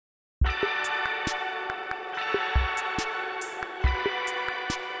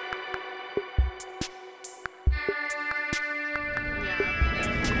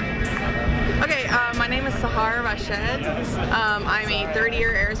name is Sahar Rashed. I'm a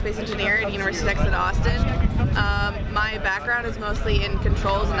third-year aerospace engineer at University of Texas at Austin. My background is mostly in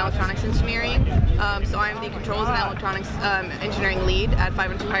controls and electronics engineering, so I'm the controls and electronics engineering lead at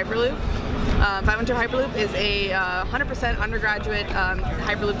 512 Hyperloop. 512 Hyperloop is a 100% undergraduate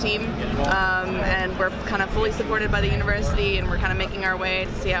Hyperloop team, and we're kind of fully supported by the university, and we're kind of making our way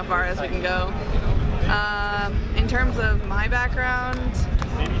to see how far as we can go. In terms of my background,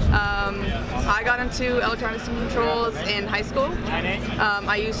 I got into electronics and controls in high school.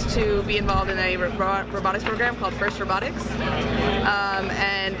 I used to be involved in a robotics program called First Robotics,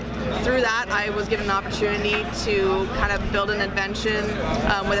 and through that I was given an opportunity to kind of build an invention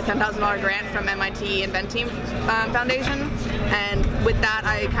with a $10,000 grant from MIT Invent Team Foundation, and with that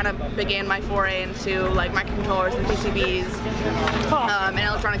I kind of began my foray into like microcontrollers and PCBs and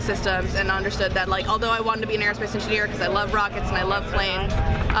electronic systems, and understood that like although I wanted to be an aerospace engineer because I love rockets and I love planes,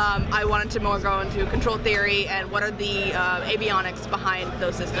 I wanted to more go into control theory and what are the avionics behind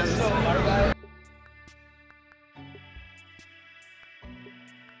those systems.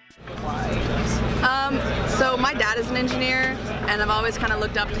 So my dad is an engineer, and I've always kind of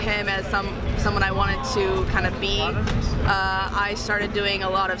looked up to him as someone I wanted to kind of be. I started doing a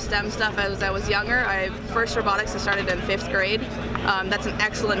lot of STEM stuff as I was younger. First robotics I started in 5th grade. That's an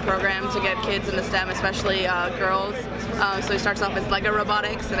excellent program to get kids into STEM, especially girls. So he starts off as Lego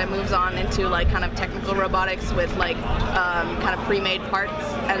robotics, and it moves on into like kind of technical robotics with like kind of pre-made parts,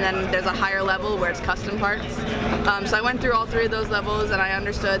 and then there's a higher level where it's custom parts. So I went through all 3 of those levels, and I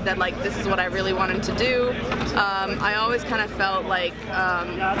understood that like this is what I really wanted to do. I always kind of felt like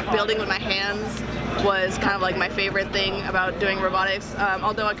building with my hands was kind of like my favorite thing about doing robotics.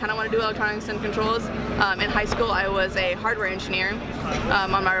 Although I kind of want to do electronics and controls. In high school I was a hardware engineer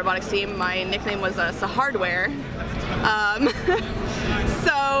on my robotics team. My nickname was Sahardware.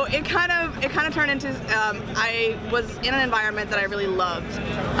 So it kind of turned into I was in an environment that I really loved,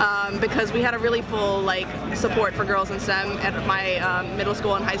 because we had a really full like support for girls in STEM at my middle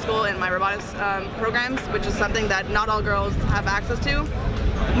school and high school and my robotics programs, which is something that not all girls have access to,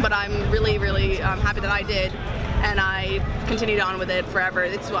 but I'm really happy that I did, and I continued on with it forever.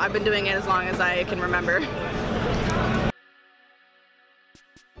 I've been doing it as long as I can remember.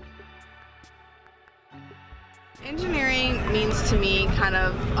 Engineering means to me kind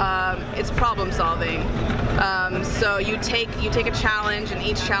of it's problem solving. So you take a challenge, and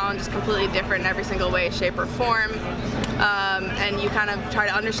each challenge is completely different in every single way, shape, or form, and you kind of try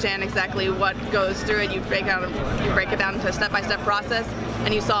to understand exactly what goes through it. You break it down into a step-by-step process,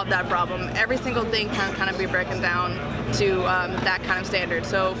 and you solve that problem. Every single thing can kind of be broken down to that kind of standard.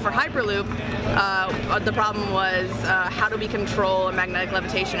 So for Hyperloop, the problem was how do we control a magnetic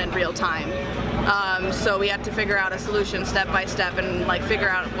levitation in real time? So we had to figure out a solution step by step, and like figure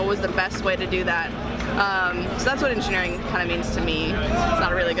out what was the best way to do that. So that's what engineering kind of means to me. It's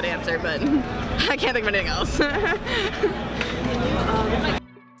not a really good answer, but I can't think of anything else.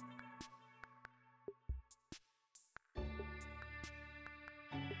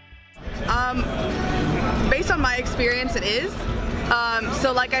 Based on my experience, it is.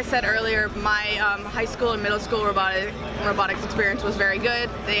 So like I said earlier, my high school and middle school robotics experience was very good.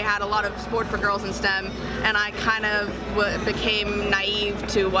 They had a lot of support for girls in STEM, and I kind of became naive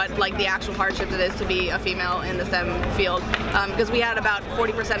to what like the actual hardships it is to be a female in the STEM field, because we had about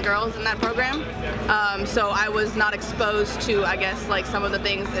 40% girls in that program. So I was not exposed to, I guess, like some of the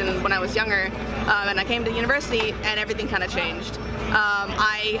things when I was younger, and I came to university and everything kind of changed.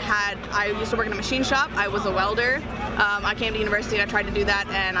 I used to work in a machine shop. I was a welder. I came to university and I tried to do that,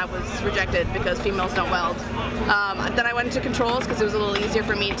 and I was rejected because females don't weld. Then I went into controls because it was a little easier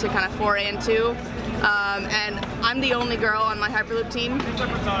for me to kind of foray into. And I'm the only girl on my Hyperloop team.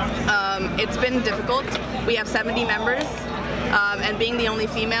 It's been difficult. We have 70 members. And being the only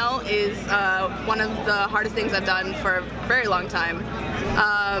female is one of the hardest things I've done for a very long time.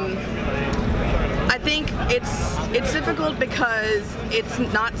 I think it's difficult because it's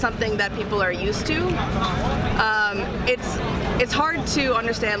not something that people are used to. It's hard to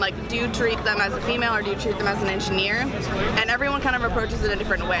understand, like, do you treat them as a female or do you treat them as an engineer? And everyone kind of approaches it a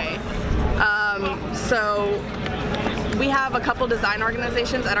different way. So we have a couple design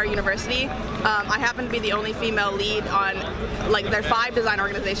organizations at our university. I happen to be the only female lead on, like, there are 5 design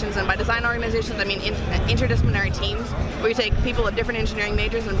organizations, and by design organizations I mean interdisciplinary teams, where you take people of different engineering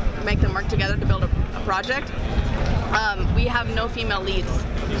majors and make them work together to build a project. We have no female leads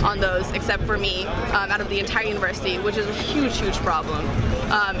on those except for me out of the entire university, which is a huge problem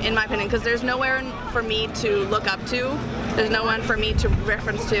in my opinion, because there's nowhere for me to look up to, there's no one for me to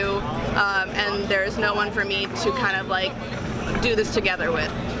reference to, and there's no one for me to kind of like do this together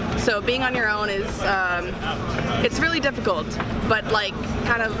with. So being on your own is, it's really difficult, but like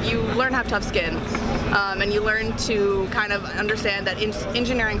kind of you learn to have tough skin, and you learn to kind of understand that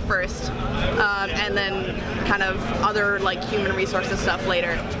engineering first, and then kind of other like human resources stuff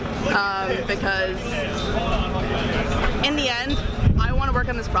later, because in the end, I want to work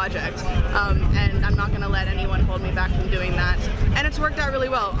on this project, and I'm not going to let anyone hold me back from doing that. And it's worked out really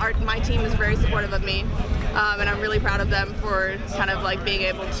well. My team is very supportive of me, and I'm really proud of them for kind of like being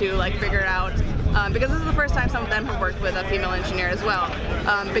able to like figure it out. Because this is the first time some of them have worked with a female engineer as well.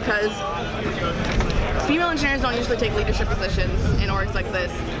 Because female engineers don't usually take leadership positions in orgs like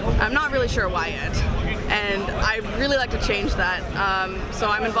this. I'm not really sure why yet. And I'd really like to change that. So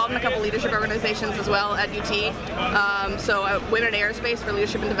I'm involved in a couple leadership organizations as well at UT. Women in Aerospace for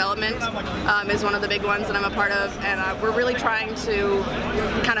Leadership and Development is one of the big ones that I'm a part of, and we're really trying to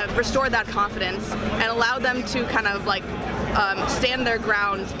kind of restore that confidence and allow them to kind of like stand their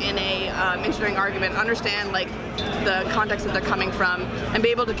ground in a engineering argument, understand like the context that they're coming from, and be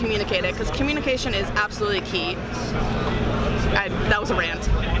able to communicate it, because communication is absolutely key. That was a rant.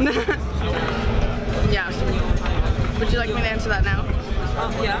 Yeah. Would you like me to answer that now?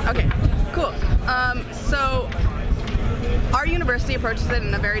 Yeah. Okay, cool. So our university approaches it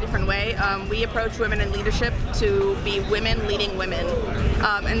in a very different way. We approach women in leadership to be women leading women.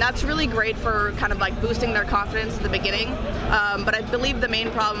 And that's really great for kind of like boosting their confidence at the beginning. But I believe the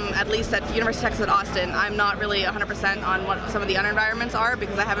main problem, at least at University of Texas at Austin, I'm not really 100% on what some of the other environments are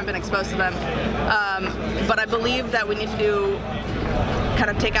because I haven't been exposed to them. But I believe that we need to kind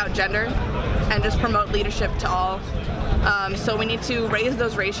of take out gender and just promote leadership to all. So we need to raise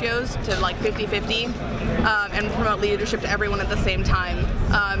those ratios to like 50-50 and promote leadership to everyone at the same time.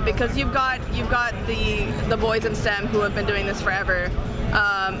 Because you've got the boys in STEM who have been doing this forever,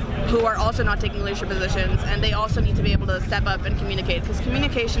 who are also not taking leadership positions, and they also need to be able to step up and communicate, because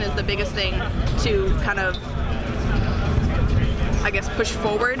communication is the biggest thing to kind of, I guess, push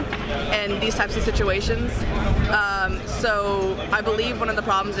forward in these types of situations. So I believe one of the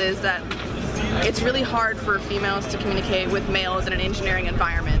problems is that it's really hard for females to communicate with males in an engineering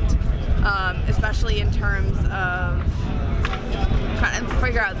environment, especially in terms of trying to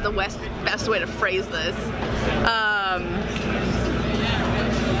figure out the best way to phrase this.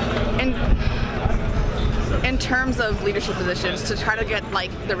 In terms of leadership positions, to try to get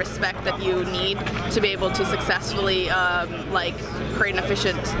like the respect that you need to be able to successfully like create an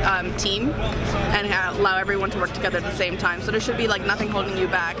efficient team and allow everyone to work together at the same time. So there should be like nothing holding you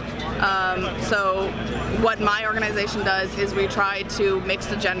back. So what my organization does is we try to mix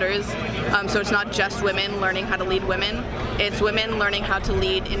the genders. So it's not just women learning how to lead women, it's women learning how to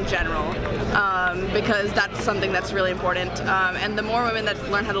lead in general, because that's something that's really important. And the more women that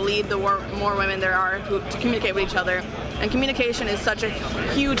learn how to lead, the more women there are to communicate with each other. And communication is such a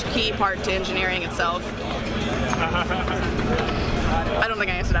huge key part to engineering itself. I don't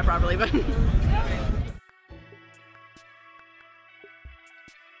think I answered that properly, but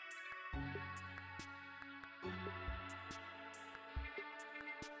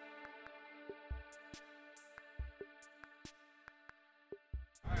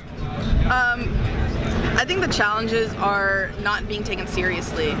I think the challenges are not being taken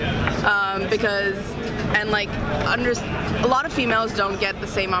seriously, because a lot of females don't get the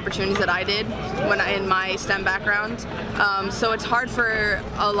same opportunities that I did in my STEM background. So it's hard for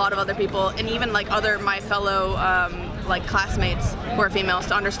a lot of other people, and even like my fellow like classmates who are females,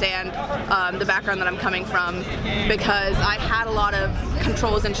 to understand the background that I'm coming from, because I had a lot of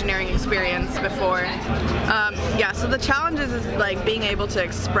controls engineering experience before. Yeah, so the challenges is like being able to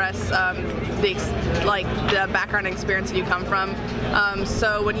express the background and experience that you come from.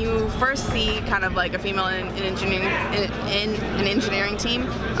 So when you first see kind of like a female in an engineering team,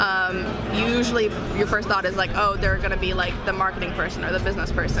 usually your first thought is like, oh, they're going to be like the marketing person or the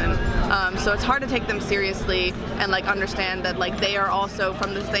business person. So it's hard to take them seriously and like understand that like they are also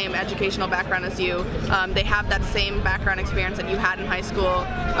from the same educational background as you. They have that same background experience that you had in high school,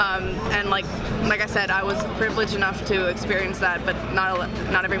 and like I said, I was privileged enough to experience that, but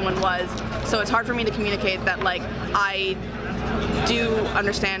not everyone was. So it's hard for me to communicate that like I do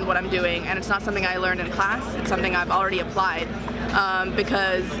understand what I'm doing, and it's not something I learned in class, it's something I've already applied,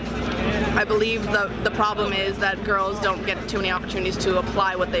 because I believe the problem is that girls don't get too many opportunities to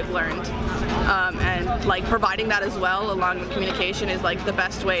apply what they've learned, and like providing that as well along with communication is like the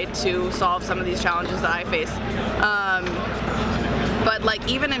best way to solve some of these challenges that I face. But like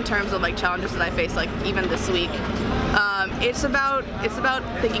even in terms of like challenges that I face, like even this week, it's about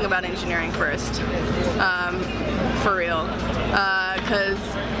thinking about engineering first, for real, because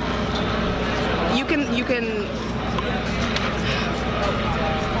you can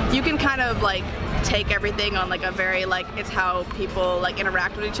you can kind of like take everything on like a very like it's how people like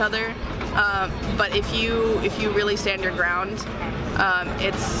interact with each other. But if you really stand your ground,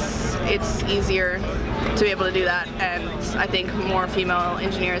 it's easier to be able to do that, and I think more female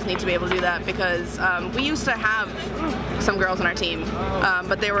engineers need to be able to do that, because we used to have some girls on our team,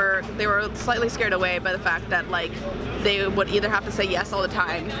 but they were slightly scared away by the fact that like they would either have to say yes all the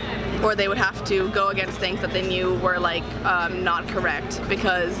time, or they would have to go against things that they knew were like not correct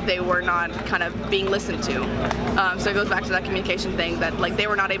because they were not kind of being listened to. So it goes back to that communication thing, that like they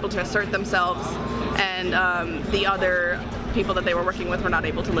were not able to assert themselves, and the other people that they were working with were not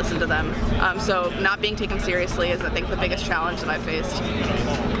able to listen to them. So not being taken seriously is, I think, the biggest challenge that I faced.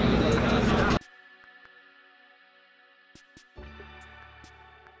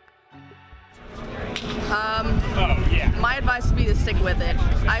 My advice would be to stick with it.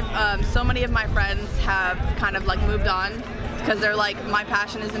 So many of my friends have kind of like moved on because they're like, my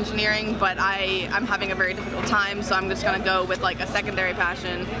passion is engineering, but I'm having a very difficult time, so I'm just gonna go with like a secondary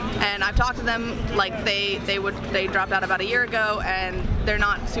passion. And I've talked to them, like they dropped out about a year ago, and they're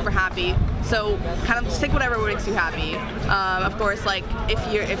not super happy. So kind of stick whatever makes you happy. Of course, like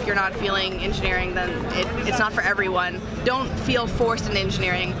if you're not feeling engineering, then it's not for everyone. Don't feel forced in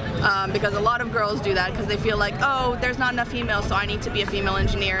engineering, because a lot of girls do that because they feel like, oh, there's not enough females, so I need to be a female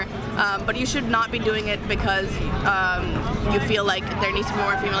engineer. But you should not be doing it because you feel like there needs to be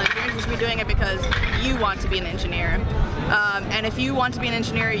more female engineers. You should be doing it because you want to be an engineer. And if you want to be an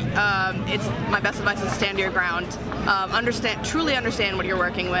engineer, it's my best advice is stand your ground. Truly understand what you're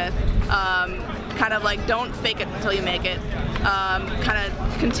working with. Kind of like don't fake it until you make it. Kind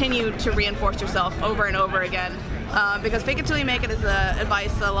of continue to reinforce yourself over and over again. Because fake it till you make it is the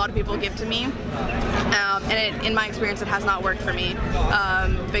advice that a lot of people give to me, and in my experience it has not worked for me,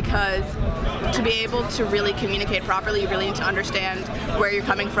 because to be able to really communicate properly, you really need to understand where you're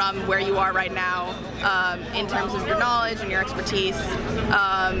coming from, where you are right now, in terms of your knowledge and your expertise.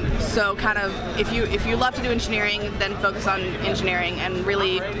 So kind of if you love to do engineering, then focus on engineering and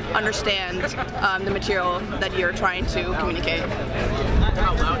really understand the material that you're trying to communicate.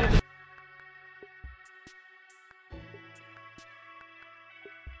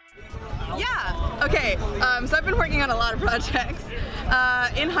 Yeah, okay, so I've been working on a lot of projects.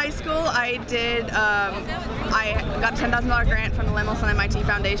 In high school, I got a $10,000 grant from the Lemelson MIT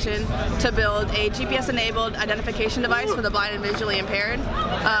Foundation to build a GPS-enabled identification device for the blind and visually impaired.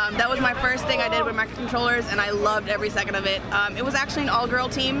 That was my first thing I did with microcontrollers, and I loved every second of it. It was actually an all-girl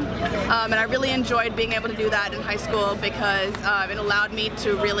team, and I really enjoyed being able to do that in high school because it allowed me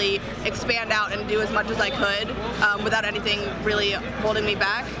to really expand out and do as much as I could without anything really holding me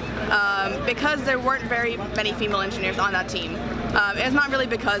back. Because there weren't very many female engineers on that team. It's not really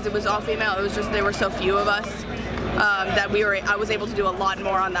because it was all female, it was just there were so few of us that I was able to do a lot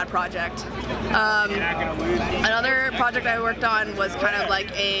more on that project. Another project I worked on was kind of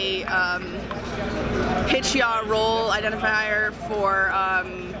like a pitch, yaw, roll identifier for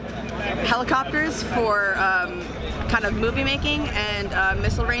helicopters for kind of movie making and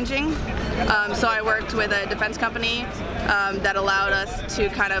missile ranging. So I worked with a defense company that allowed us to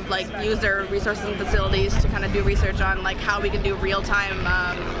kind of like use their resources and facilities to kind of do research on like how we can do real-time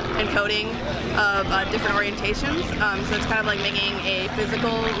encoding of different orientations. So it's kind of like making a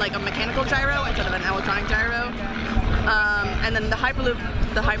physical, like a mechanical gyro instead of an electronic gyro. And then the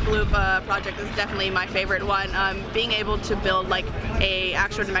Hyperloop project is definitely my favorite one. Being able to build like a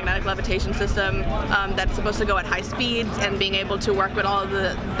actual magnetic levitation system that's supposed to go at high speeds, and being able to work with all of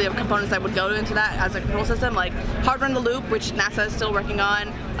the components that would go into that as a control system, like hardware in the loop, which NASA is still working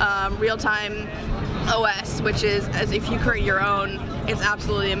on, real-time OS, which is as if you create your own. It's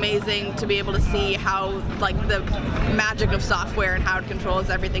absolutely amazing to be able to see how like the magic of software and how it controls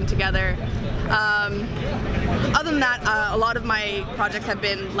everything together. Other than that, a lot of my projects have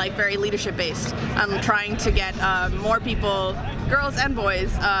been like very leadership based. I'm trying to get more people, girls and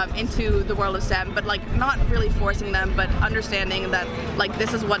boys, into the world of STEM, but like not really forcing them, but understanding that like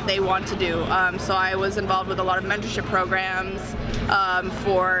this is what they want to do. So I was involved with a lot of mentorship programs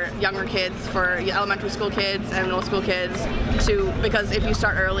for younger kids, for elementary school kids and middle school kids, because if you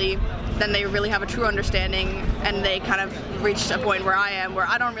start early, then they really have a true understanding, and they kind of reached a point where I am, where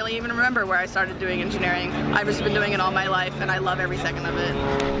I don't really even remember where I started doing engineering. I've just been doing it all my life, and I love every second of it.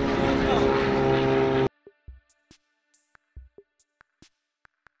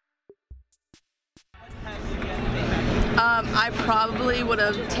 I probably would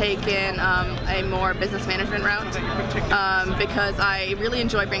have taken a more business management route because I really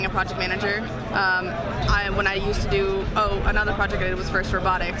enjoy being a project manager. When I used to do, another project I did was First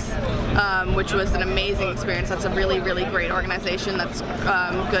Robotics, which was an amazing experience. That's a really, really great organization that's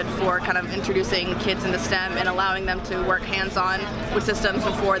good for kind of introducing kids into STEM and allowing them to work hands-on with systems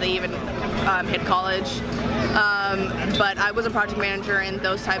before they even hit college. But I was a project manager in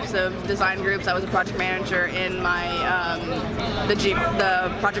those types of design groups. I was a project manager in my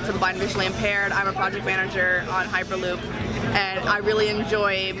the project for the blind and visually impaired. I'm a project manager on Hyperloop, and I really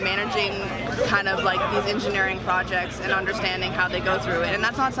enjoy managing kind of like these engineering projects and understanding how they go through it. And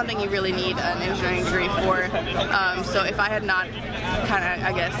that's not something you really need an engineering degree for. So if I had not kind of,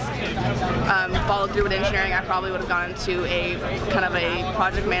 I guess, followed through with engineering, I probably would have gone into a kind of a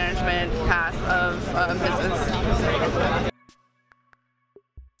project management path of business.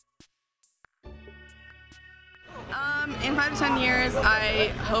 In 5 to 10 years, I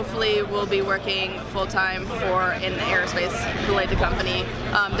hopefully will be working full-time for an aerospace-related company.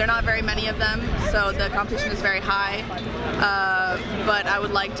 There are not very many of them, so the competition is very high, but I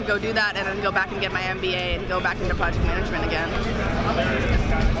would like to go do that and then go back and get my MBA and go back into project management again.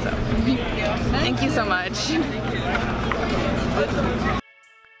 So, thank you so much.